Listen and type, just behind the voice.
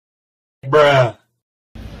Bruh.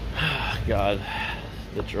 God,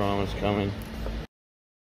 the drama's coming.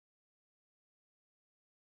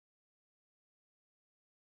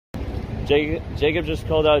 Jacob just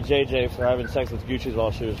called out JJ for having sex with Goocheese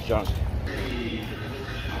while she was drunk.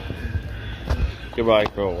 Goodbye,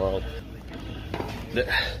 cruel world. Do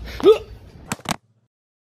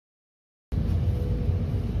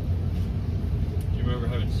you remember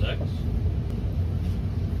having sex?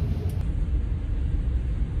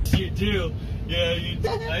 You do. Yeah, you do.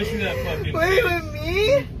 I see that fucking Wait, face. with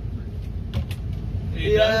me?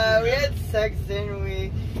 Yeah, we had sex, didn't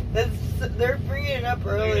we? They're bringing it up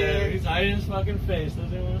earlier. Yeah, he's hiding his fucking face.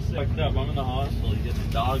 Doesn't want to say. Fucked up. I'm in the hospital. He gets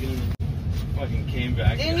a dog and fucking came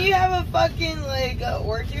back. Didn't you have a fucking, like,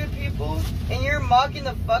 orgy with people? And you're mocking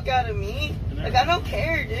the fuck out of me? Like, I don't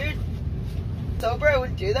care, dude. Sober, I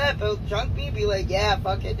would do that, but drunk me, be like, yeah,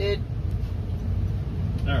 fuck it, dude.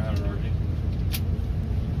 Never had an orgy.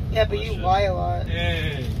 Yeah, but you lie a lot.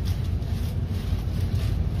 Hey.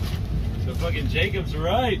 So fucking Jacob's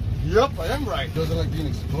right. Yep, I am right. Doesn't like being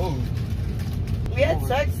exposed. We had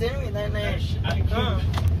sex, didn't we, that night?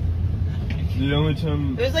 The only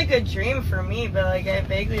time. It was like a dream for me, but like I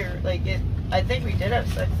vaguely like it. I think we did have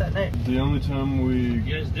sex that night. The only time we. You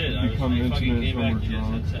guys did. Become intimate is when we're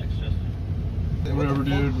drunk. Had sex, Justin. Whatever,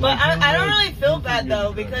 dude. But I don't really feel bad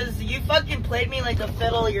though, because you fucking played me like a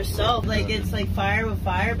fiddle yourself. Like it's like fire with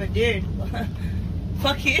fire, but dude,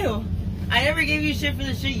 fuck you. I never gave you shit for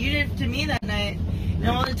the shit you did to me that night. And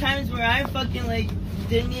all the times where I fucking like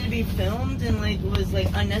didn't need to be filmed and like was like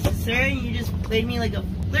unnecessary, you just played me like a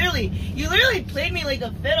you literally played me like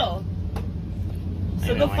a fiddle.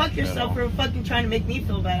 So go fuck yourself for fucking trying to make me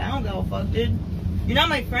feel bad. I don't give a fuck, dude. You're not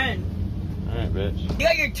my friend. Alright, bitch. You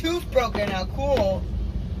got your tooth broken out, cool.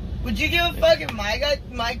 Would you give a fuck if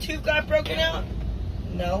my tooth got broken out?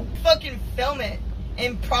 No. Fucking film it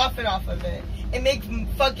and profit off of it and make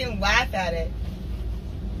fucking laugh at it.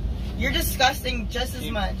 You're disgusting just as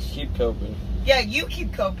much. Keep coping. Yeah, you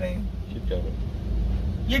keep coping. Keep coping.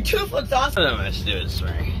 Your tooth looks awesome. I don't know much to do with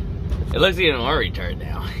swearing. It looks like an more retard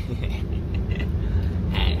now.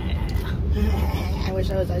 I wish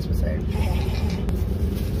I was ice was there.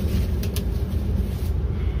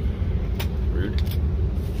 Rude.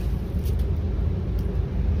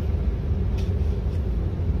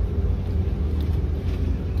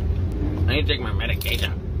 I need to take my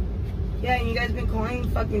medication. Yeah, and you guys been calling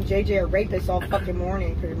fucking JJ a rapist all fucking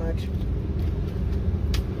morning, pretty much.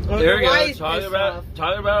 There we go.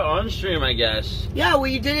 Talk about on stream, I guess. Yeah, well,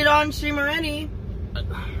 you did it on stream already.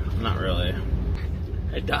 Not really.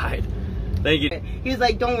 I died. Thank you. He was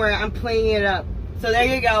like, "Don't worry, I'm playing it up." So there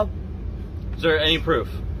you go. Is there any proof?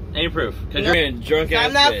 Any proof? Because you're a drunk ass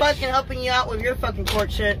I'm not bitch. fucking helping you out with your fucking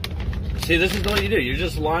court shit. See, this is what you do. You're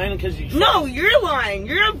just lying because you. No, you're lying.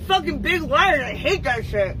 You're a fucking big liar, and I hate that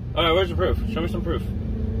shit. All right, where's the proof? Show me some proof.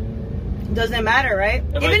 Doesn't matter, right?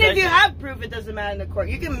 Even if you have proof, it doesn't matter in the court.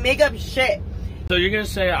 You can make up shit. So you're gonna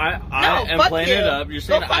say I am playing it up. You're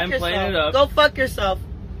saying I'm playing it up. Go fuck yourself.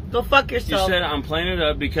 Go fuck yourself. You said I'm playing it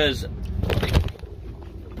up because.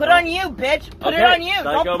 Put it on you, bitch. Put it on you.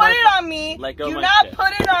 Don't put it on me. Do not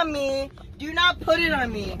put it on me. Do not put it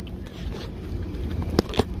on me.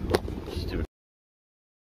 Stupid.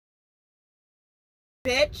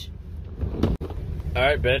 Bitch.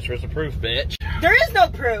 Alright, bitch. Where's the proof, bitch? There is no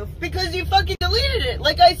proof because you fucking deleted it,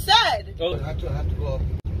 like I said. I have to go up.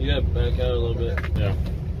 You gotta back out a little bit. Yeah.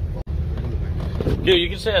 Dude, you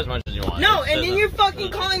can say as much as you want. No, and then you're fucking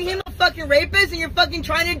calling him a fucking rapist and you're fucking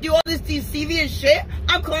trying to do all this devious shit.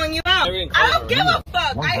 I'm calling you out. I don't give a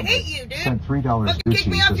fuck. I hate you, dude. Sent $3 fucking kick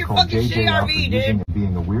me off your fucking shitty RV, dude. Using it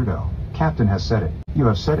being a weirdo. Captain has said it. You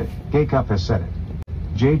have said it. Gay Cup has said it.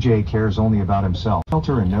 JJ cares only about himself.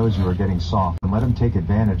 Filter and knows you are getting soft and let him take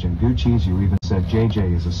advantage. And Goocheese, you even said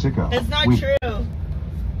JJ is a sicko. It's not true.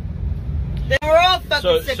 Then we're all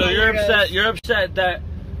fucking sicko. So you're upset. You're upset that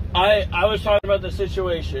I was talking about the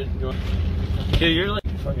situation. Dude, you're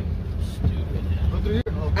like fucking stupid.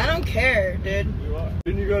 I don't care, dude.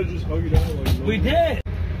 Didn't you guys just hug it out like that? We did.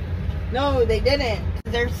 No, they didn't.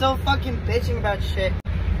 They're so fucking bitching about shit.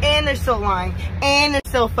 And they're still lying. And they're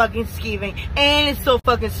still fucking skeeving. And it's still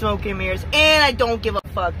fucking smoking mirrors. And I don't give a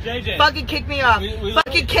fuck. JJ. Fucking kick me off.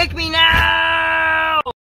 Fucking kick me now!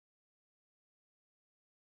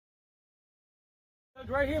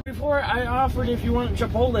 Right here before I offered if you want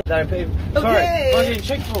Chipotle that I paid. Okay. Sorry, fucking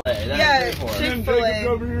Chick-fil-A that I paid for. Chick-fil-A.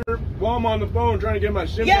 over here while I'm on the phone trying to get my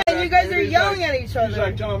SIM Yeah, back, and you guys are he's yelling like, at each other. He's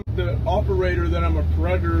like telling the operator that I'm a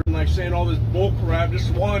predator and like saying all this bull crap, just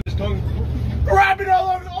swallowing his tongue, grabbing all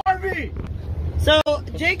over the RV. So,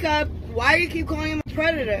 Jacob, why do you keep calling him a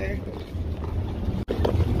predator?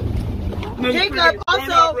 Jacob,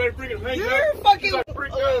 also, you're fucking.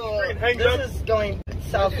 This is going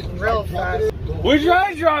south real fast. We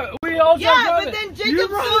tried to drive. We all tried Yeah, driving. but then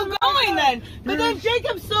Jacob's still going then. But then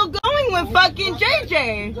Jacob's still going with fucking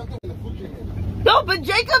JJ. No, but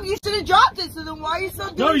Jacob, you should have dropped it. So then why are you still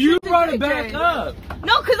doing No, you shit to brought it JJ? back up.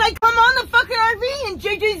 No, because I come on the fucking RV and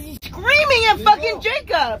JJ's screaming at fucking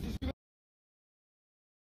Jacob.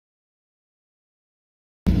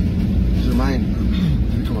 These are mine.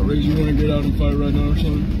 You come on, Rick. You want to get out and fight right now or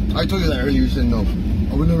something? I told you that earlier. You said no.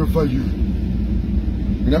 I would never fight you.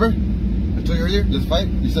 You never? I told you earlier. Let's fight.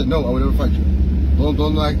 You said no. I would never fight you.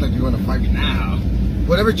 Don't act like you want to fight me now.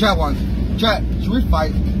 Whatever chat wants. Chat. Should we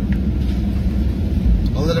fight?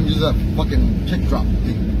 I'll let him use a fucking kick drop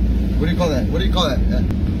thing. What do you call that? What do you call that?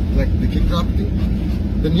 Like the kick drop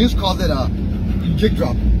thing? The news called it a kick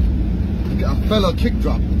drop. A fellow kick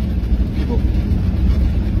drop. People.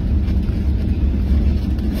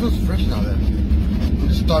 It feels fresh now then. We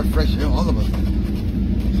just start fresh, you know, all of us.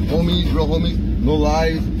 Homies, real homies, no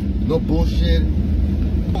lies, no bullshit.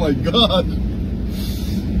 Oh my god.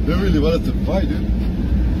 They really wanted to fight, dude.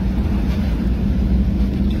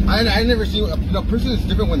 I never seen a person is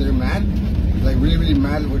different when they're mad, like really, really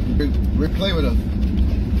mad. Would play with us.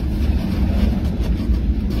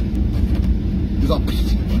 He's all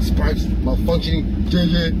sparks, malfunctioning,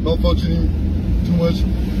 JJ, malfunctioning, too much.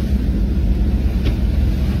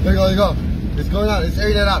 There you go. It's going on. It's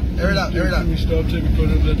airing it out. Air it out. Air it out. Can we stop taking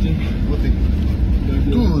photos of that thing? What thing?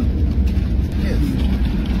 Dude. Yes.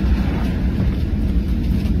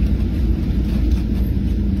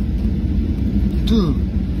 Dude.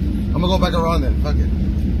 I'm gonna go back around then. Fuck it.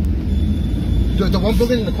 The one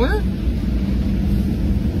building in the corner? Or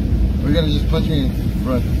are you gonna just punch me in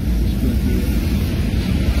front?